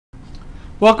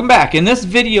Welcome back. In this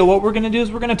video, what we're going to do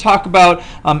is we're going to talk about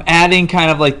adding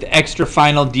kind of like the extra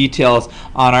final details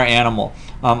on our animal,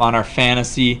 on our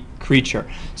fantasy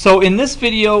creature. So in this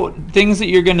video, things that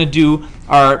you're going to do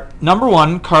are, number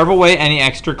one, carve away any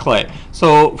extra clay.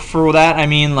 So for that, I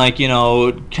mean, like, you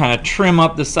know, kind of trim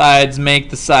up the sides, make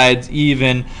the sides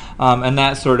even, and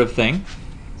that sort of thing.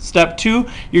 Step two,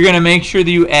 you're going to make sure that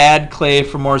you add clay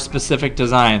for more specific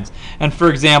designs. And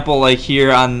for example, like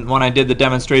here on when I did the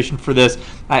demonstration for this,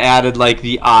 I added like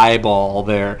the eyeball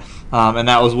there. And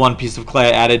that was one piece of clay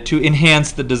I added to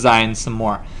enhance the design some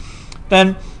more.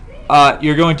 Then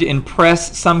you're going to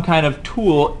impress some kind of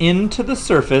tool into the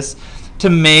surface to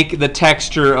make the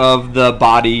texture of the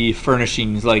body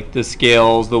furnishings, like the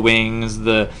scales, the wings,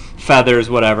 the feathers,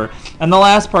 whatever. And the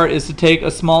last part is to take a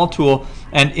small tool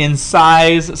and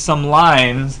incise some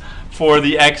lines for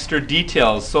the extra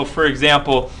details. So for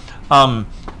example, on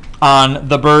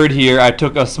the bird here, I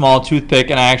took a small toothpick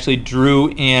and I actually drew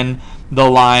in the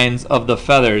lines of the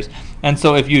feathers. And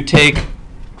so if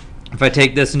I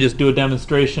take this and just do a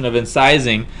demonstration of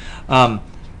incising,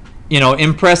 you know,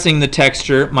 impressing the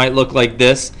texture might look like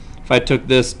this. If I took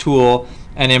this tool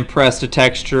and impressed a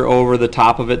texture over the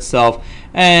top of itself,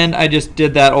 and I just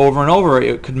did that over and over,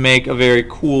 it could make a very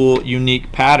cool,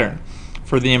 unique pattern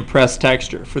for the impressed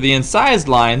texture. For the incised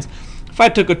lines, if I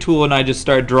took a tool and I just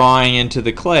start drawing into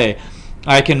the clay,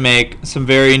 I can make some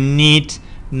very neat,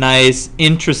 nice,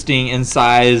 interesting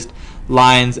incised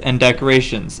lines and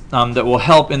decorations that will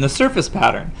help in the surface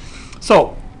pattern.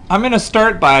 So I'm going to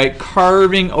start by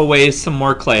carving away some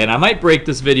more clay, and I might break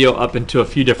this video up into a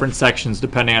few different sections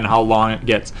depending on how long it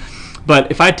gets.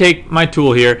 But if I take my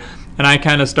tool here and I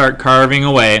kind of start carving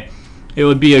away, it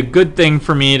would be a good thing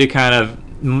for me to kind of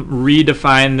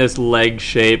redefine this leg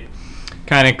shape,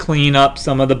 kind of clean up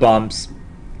some of the bumps.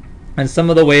 And some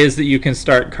of the ways that you can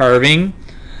start carving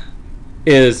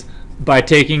is by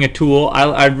taking a tool.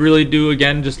 I really do,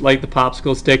 again, just like the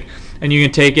popsicle stick, and you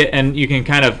can take it and you can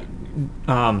kind of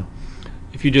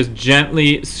if you just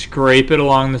gently scrape it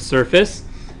along the surface,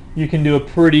 you can do a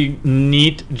pretty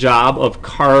neat job of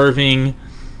carving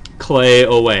clay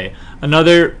away.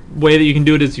 Another way that you can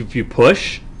do it is if you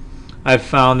push. I've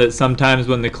found that sometimes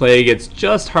when the clay gets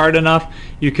just hard enough,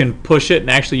 you can push it and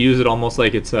actually use it almost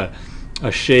like it's a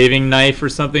shaving knife or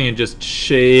something, and just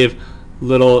shave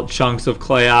little chunks of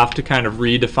clay off to kind of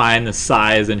redefine the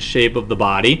size and shape of the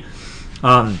body.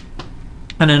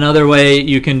 And another way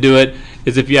you can do it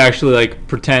is if you actually like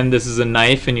pretend this is a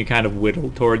knife and you kind of whittle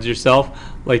towards yourself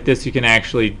like this, you can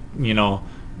actually, you know,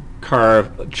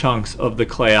 carve chunks of the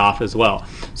clay off as well.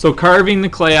 So carving the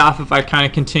clay off, if I kind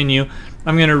of continue,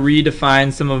 I'm going to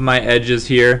redefine some of my edges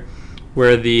here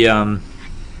where the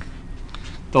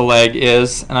leg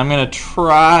is, and I'm going to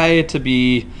try to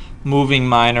be moving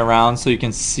mine around so you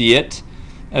can see it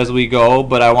as we go,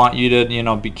 but I want you to, you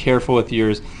know, be careful with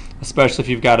yours, especially if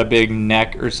you've got a big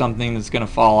neck or something that's going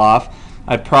to fall off.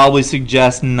 I'd probably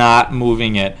suggest not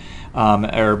moving it,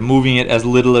 or moving it as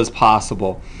little as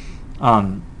possible,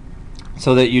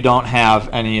 so that you don't have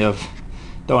any of,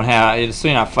 so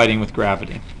you're not fighting with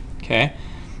gravity. Okay,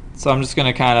 so I'm just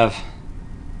going to kind of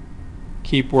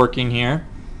keep working here,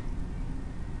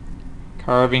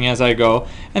 carving as I go,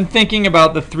 and thinking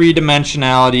about the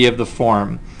three-dimensionality of the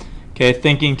form. Okay,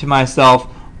 thinking to myself,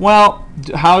 well,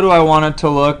 how do I want it to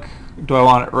look? Do I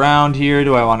want it round here?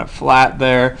 Do I want it flat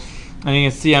there? And you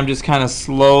can see I'm just kind of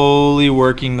slowly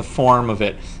working the form of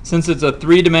it. Since it's a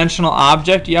three-dimensional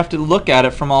object, you have to look at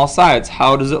it from all sides.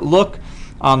 How does it look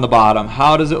on the bottom?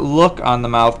 How does it look on the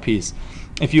mouthpiece?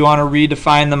 If you want to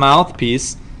redefine the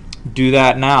mouthpiece, do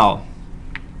that now.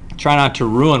 Try not to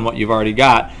ruin what you've already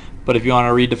got, but if you want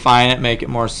to redefine it, make it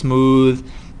more smooth,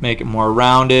 make it more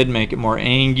rounded, make it more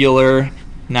angular,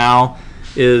 now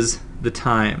is the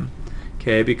time.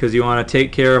 Okay, because you want to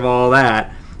take care of all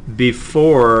that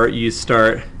before you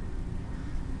start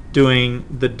doing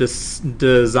the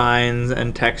designs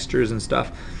and textures and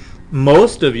stuff.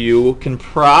 Most of you can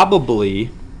probably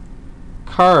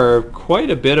carve quite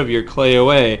a bit of your clay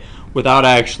away without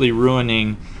actually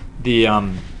ruining the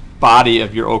body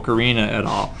of your ocarina at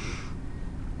all.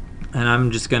 And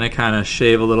I'm just going to kind of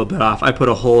shave a little bit off. I put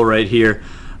a hole right here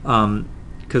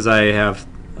because I have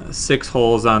 6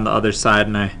 holes on the other side,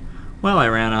 and I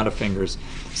ran out of fingers,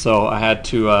 so I had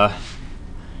to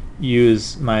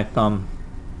use my thumb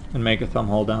and make a thumb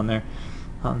hole down there.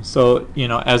 So, you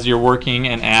know, as you're working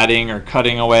and adding or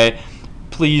cutting away,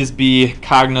 please be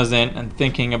cognizant and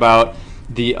thinking about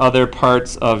the other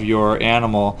parts of your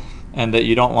animal, and that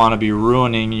you don't want to be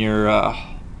ruining your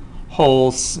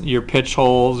holes, your pitch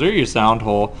holes, or your sound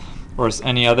hole, or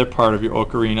any other part of your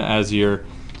ocarina as you're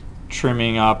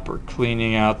trimming up or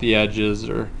cleaning out the edges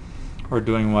or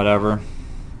doing whatever.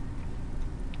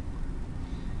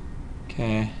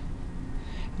 Okay,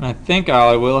 and I think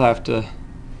I will have to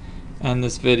end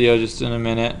this video just in a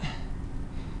minute.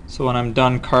 So when I'm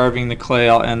done carving the clay,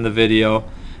 I'll end the video,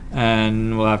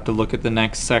 and we'll have to look at the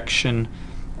next section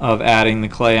of adding the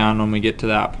clay on when we get to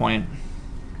that point.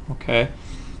 Okay.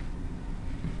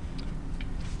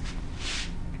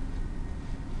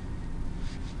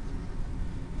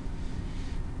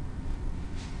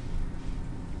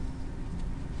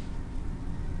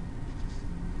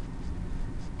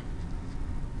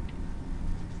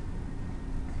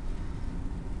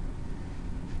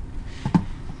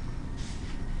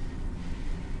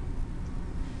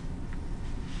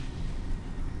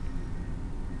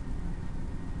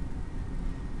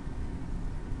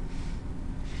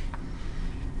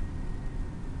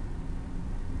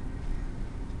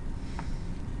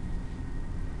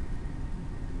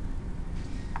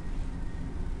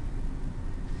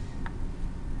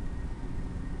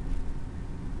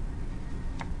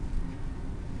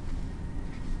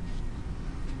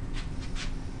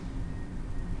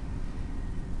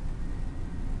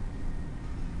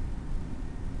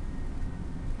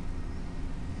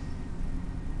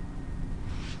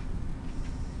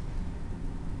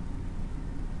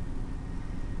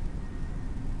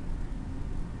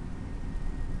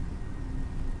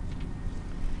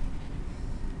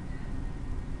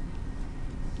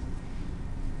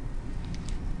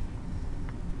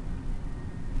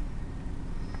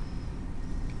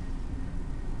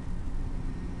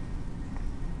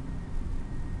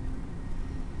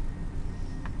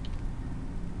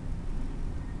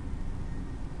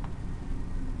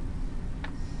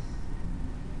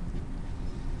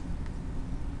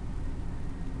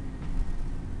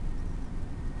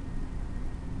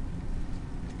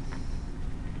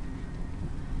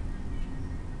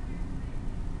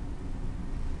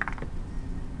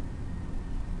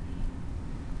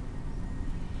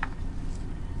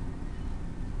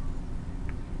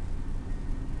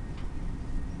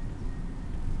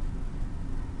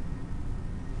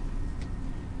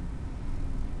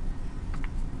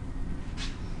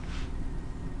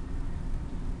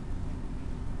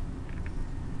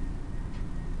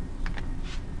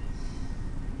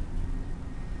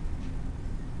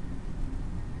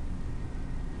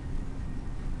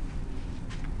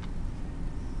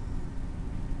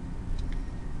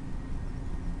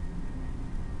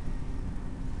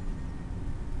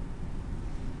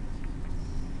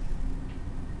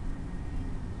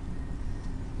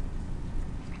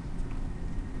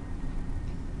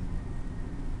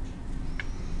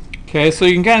 Okay, so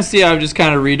you can kind of see I've just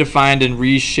kind of redefined and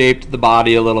reshaped the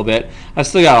body a little bit. I've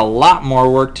still got a lot more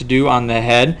work to do on the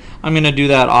head. I'm going to do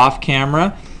that off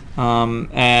camera,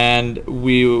 and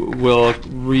we will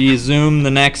resume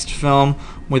the next film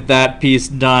with that piece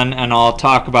done, and I'll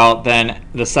talk about then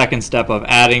the second step of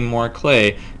adding more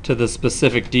clay to the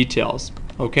specific details.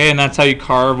 Okay, and that's how you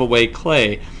carve away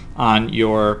clay on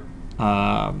your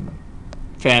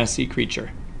fantasy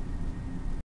creature.